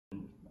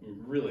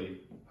really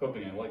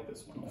hoping I like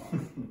this one a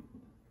lot.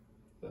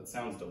 That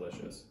sounds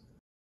delicious.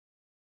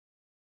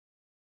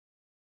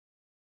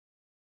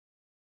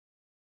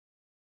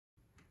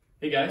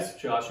 Hey guys,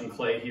 Josh and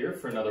Clay here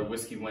for another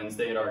Whiskey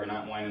Wednesday at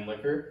Argonaut Wine and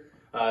Liquor.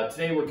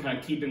 Today we're kind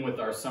of keeping with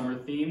our summer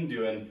theme,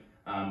 doing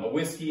a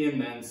whiskey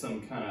and then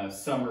some kind of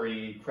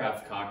summery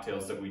craft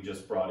cocktails that we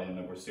just brought in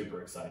that we're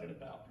super excited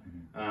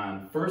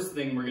about. First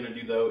thing we're going to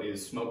do though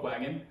is Smoke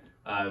Wagon,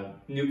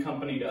 new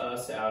company to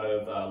us out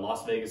of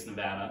Las Vegas,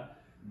 Nevada.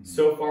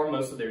 So far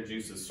most of their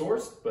juice is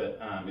sourced, but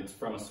it's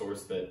from a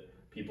source that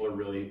people are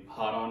really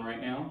hot on right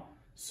now.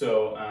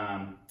 So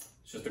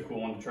it's just a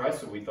cool one to try,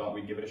 so we thought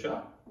we'd give it a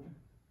shot.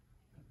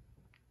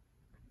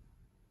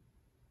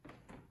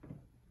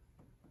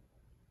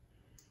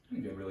 You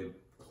get really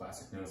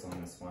classic notes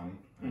on this one.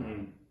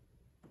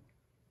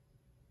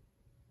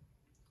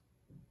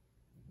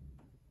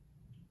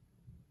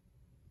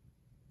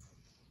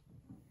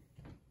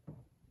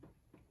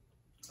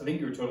 I think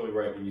you were totally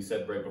right when you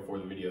said right before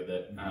the video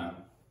that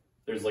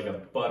there's like a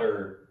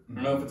butter, I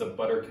don't know if it's a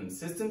butter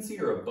consistency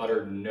or a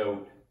butter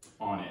note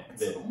on it.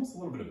 It's almost a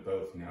little bit of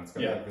both, you know. It's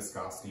got like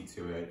viscosity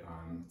to it.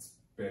 It's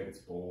big, it's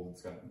bold,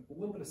 it's got a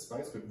little bit of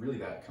spice, but really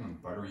that kind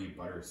of buttery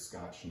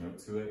butterscotch note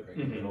to it right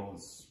in the middle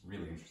is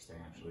really interesting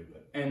actually.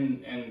 But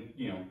and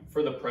you know,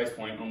 for the price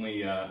point,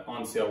 only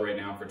on sale right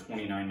now for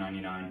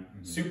 $29.99.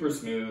 Super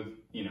smooth,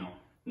 you know,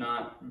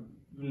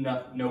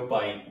 no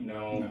bite,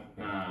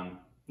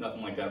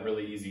 nothing like that.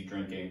 Really easy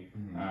drinking.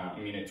 I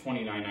mean, at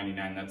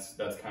 $29.99,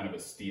 that's kind of a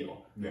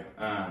steal.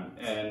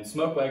 And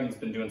Smoke Wagon's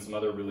been doing some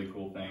other really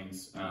cool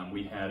things.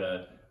 We had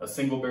a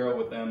single barrel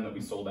with them that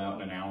we sold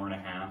out in an hour and a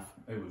half.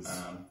 It was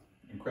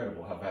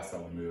incredible how fast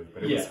that one moved,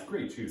 but it was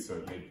great too, so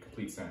it made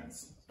complete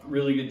sense.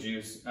 Really good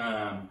juice.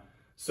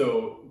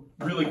 So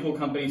really cool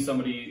company,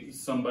 somebody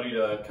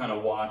to kind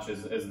of watch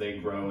as they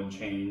grow and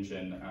change,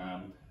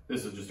 and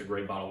this is just a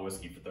great bottle of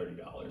whiskey for $30.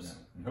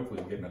 And hopefully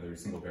we'll get another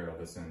single barrel of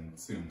this in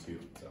soon too.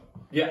 So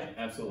yeah,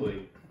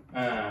 absolutely.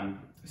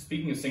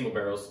 Speaking of single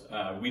barrels,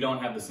 we don't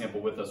have the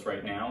sample with us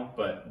right now,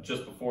 but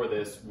just before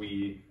this,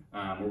 we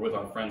were with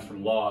our friends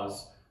from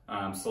Laws,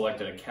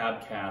 selected a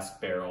cab cask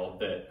barrel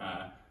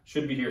that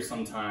should be here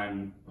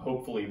sometime,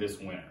 hopefully this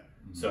winter.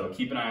 So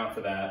keep an eye out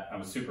for that. I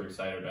was super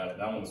excited about it.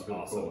 That one was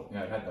really awesome. Cool.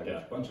 Yeah, it had like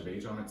a bunch of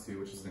age on it too,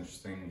 which is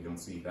interesting. You don't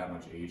see that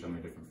much age on the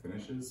different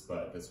finishes,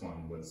 but this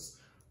one was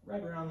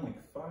right around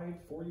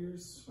like 4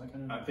 years. That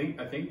kind of...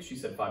 I think she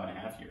said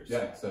 5.5 years.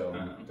 Yeah, so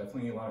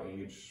definitely a lot of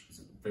age. It's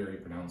a very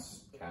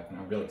pronounced cab, and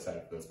I'm really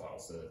excited for those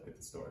bottles to hit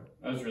the store.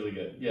 That was really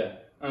good.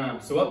 Yeah.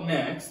 So up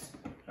next,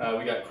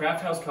 we got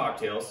Crafthouse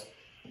cocktails.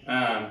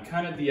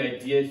 Kind of the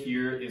idea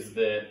here is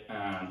that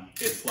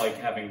it's like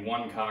having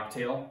one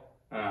cocktail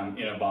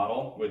in a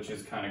bottle, which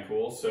is kind of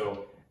cool.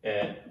 So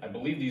I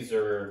believe these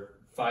are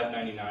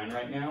 $5.99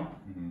 right now.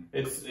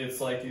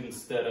 It's like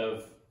instead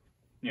of,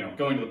 you know,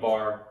 going to the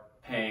bar,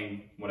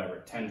 paying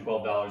whatever $10,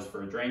 $12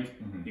 for a drink,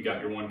 you got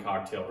your one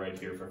cocktail right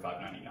here for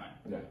 $5.99.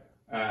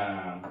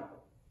 Yeah.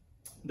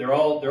 They're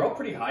all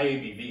pretty high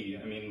ABV.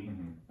 I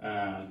mean,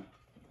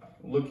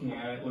 looking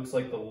at it, looks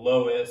like the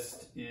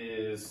lowest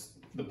is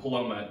the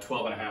Paloma at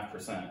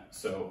 12.5%.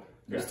 So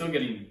you're still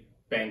getting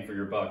bang for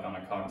your buck on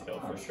a cocktail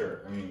for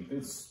sure. I mean,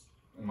 it's,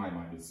 in my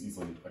mind, it's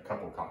easily a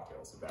couple of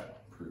cocktails of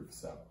that proof.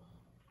 So.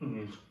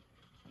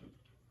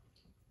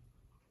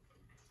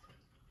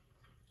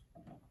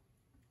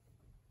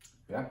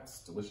 Yeah, it's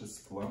delicious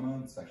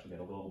Paloma. It's actually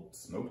got a little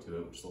smoke to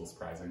it, which is a little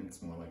surprising.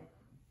 It's more like,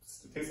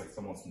 it tastes like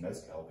almost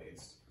mezcal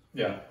based.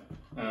 Yeah.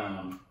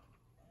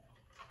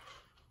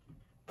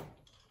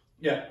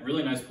 Yeah,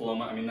 really nice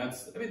Paloma. I mean,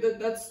 that's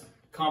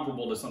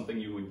comparable to something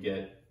you would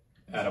get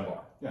at a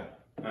bar.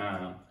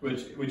 Yeah.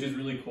 Which is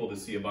really cool to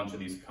see a bunch of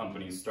these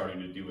companies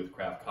starting to do with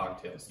craft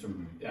cocktails,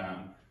 to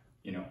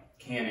you know,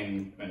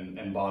 canning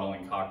and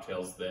bottling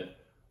cocktails that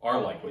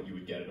are like what you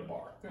would get at a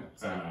bar. Yeah,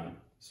 exactly.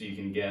 So you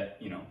can get,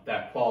 you know,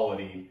 that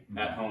quality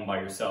at home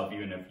by yourself,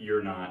 even if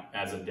you're not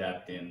as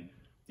adept in,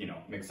 you know,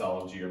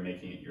 mixology or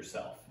making it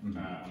yourself,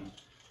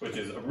 which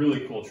is a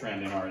really cool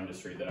trend in our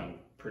industry that I'm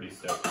pretty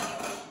stoked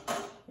about.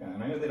 Yeah,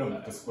 and I know they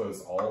don't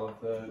disclose all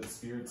of the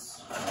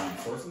spirits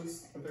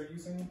sources that they're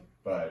using,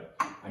 but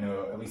I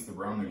know at least the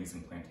rum they're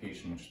using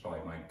Plantation, which is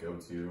probably my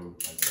go-to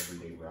like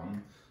everyday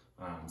rum.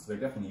 So they're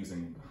definitely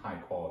using high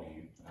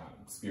quality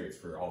spirits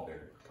for all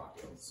their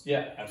cocktails.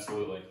 Yeah,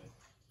 absolutely.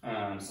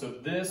 So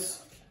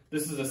this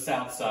is a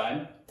South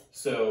Side,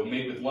 so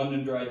made with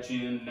London dry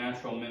gin,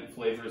 natural mint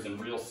flavors, and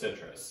real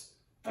citrus.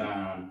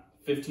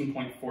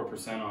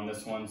 15.4% on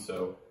this one,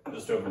 so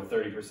just over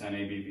 30%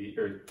 ABV,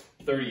 or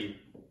 30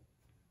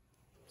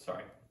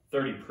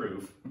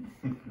 proof.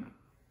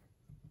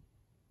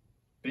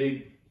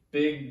 Big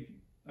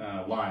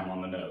lime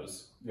on the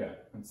nose. Yeah,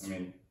 it's, I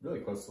mean,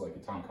 really close to like a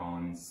Tom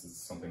Collins. It's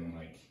something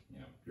like, you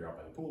know, you're out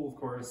by the pool, of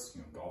course,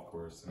 you know, golf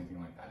course, anything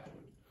like that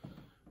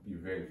would be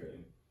very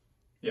fitting.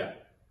 Yeah,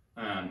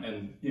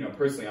 and you know,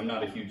 personally, I'm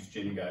not a huge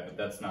gin guy, but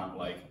that's not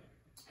like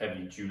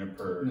heavy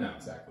juniper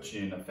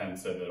gin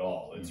offensive at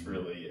all. It's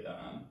really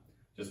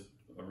just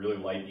a really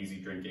light,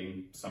 easy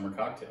drinking summer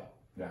cocktail.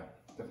 Yeah,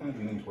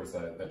 definitely leaning towards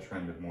that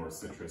trend of more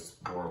citrus,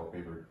 floral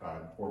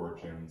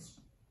forward tunes.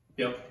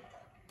 Yep.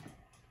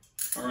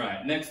 All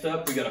right, next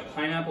up we got a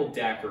pineapple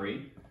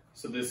daiquiri.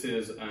 So this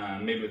is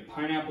made with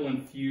pineapple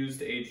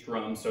infused aged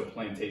rum, so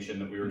plantation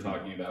that we were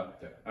talking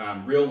about.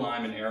 Yeah. Real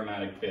lime and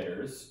aromatic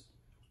bitters.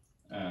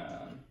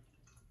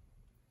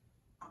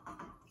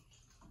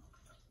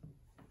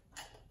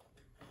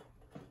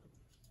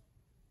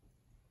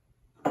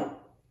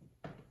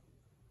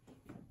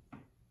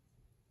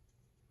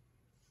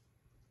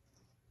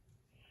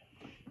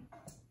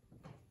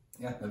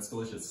 Yeah, that's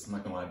delicious. I'm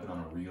not gonna lie, I've been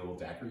on a real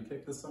daiquiri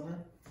kick this summer.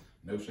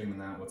 No shame in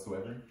that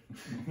whatsoever.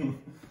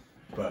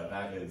 But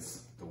that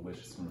is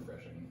delicious and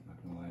refreshing,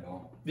 not gonna lie at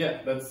all.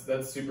 Yeah,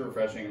 that's super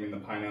refreshing. I mean, the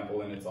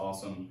pineapple in it's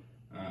awesome.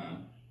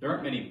 There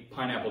aren't many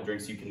pineapple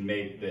drinks you can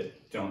make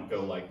that don't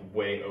go like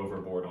way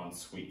overboard on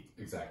sweet.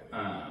 Exactly.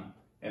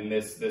 And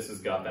this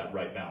has got that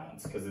right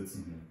balance because it's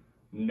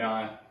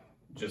not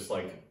just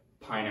like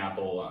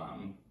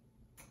pineapple.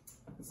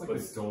 It's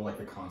like still like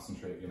the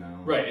concentrate, you know?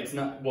 Right. It's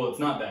not. Well, it's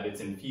not that. It's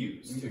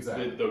infused.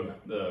 Exactly.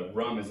 The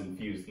rum is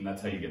infused, and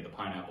that's how you get the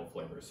pineapple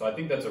flavor. So I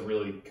think that's a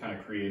really kind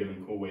of creative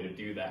and cool way to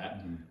do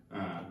that.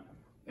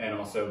 And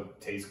also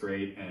tastes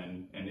great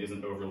and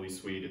isn't overly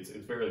sweet. It's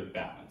very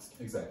balanced.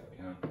 Exactly.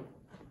 Yeah.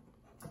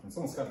 It's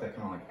almost got that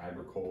kind of like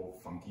agricole,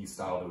 funky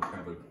style that would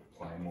kind of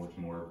apply more to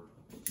more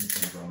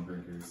decent rum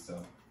drinkers.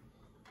 So.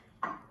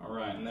 All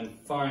right, and then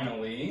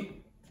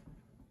finally,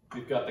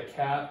 we've got the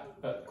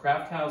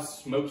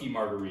Crafthouse Smoky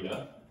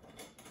Margarita,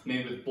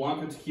 made with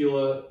Blanco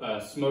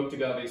tequila, smoked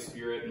agave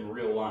spirit, and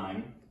real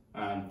lime.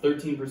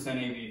 13%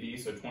 ABV,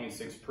 so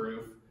 26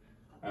 proof.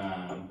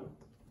 I'm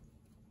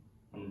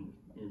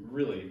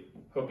really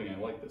hoping I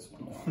like this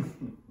one a lot.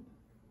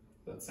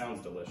 That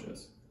sounds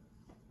delicious.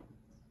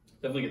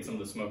 Definitely get some of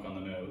the smoke on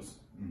the nose.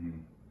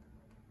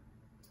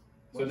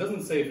 So it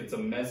doesn't say if it's a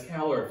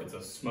mezcal or if it's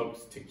a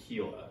smoked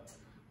tequila.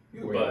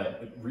 Either way, but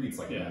it reads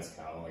like a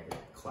mezcal, like a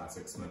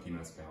classic smoky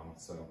mezcal.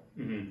 So.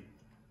 And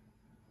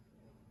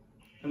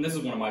this is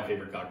one of my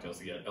favorite cocktails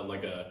to get,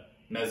 like a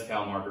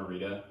mezcal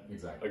margarita.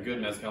 Exactly. A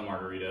good mezcal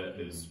margarita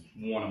is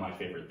one of my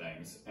favorite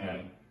things,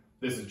 and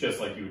this is just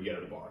like you would get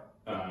at a bar.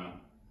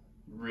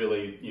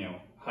 Really, you know,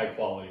 high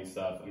quality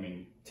stuff. I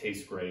mean,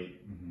 tastes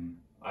great.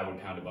 I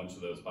would pound a bunch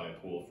of those by a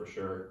pool for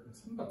sure.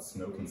 Something about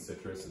smoke and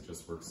citrus, it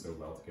just works so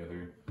well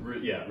together.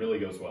 Yeah, it really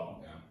goes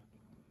well.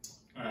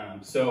 Yeah.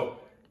 So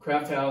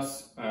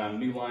Crafthouse,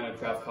 new line of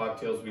craft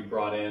cocktails we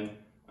brought in.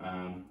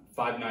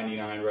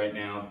 $5.99 right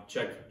now.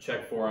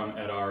 Check for them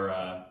at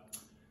our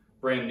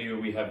brand new.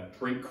 We have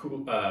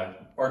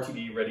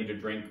RTD ready to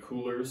drink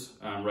coolers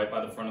right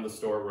by the front of the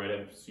store. Right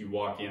as you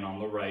walk in on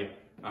the right,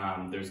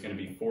 there's going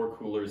to be 4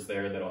 coolers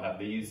there that'll have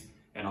these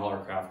and all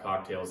our craft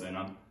cocktails in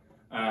them.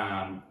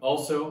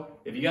 Also,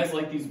 if you guys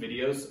like these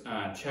videos,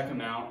 check them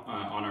out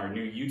on our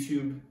new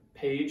YouTube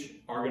page,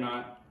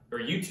 Argonaut, or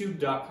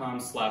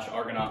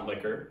youtube.com/Argonaut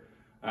Liquor.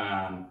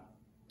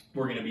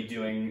 We're going to be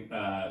doing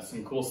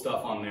some cool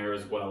stuff on there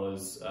as well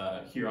as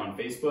here on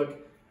Facebook.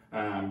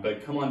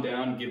 But come on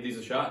down and give these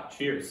a shot.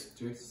 Cheers.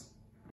 Cheers.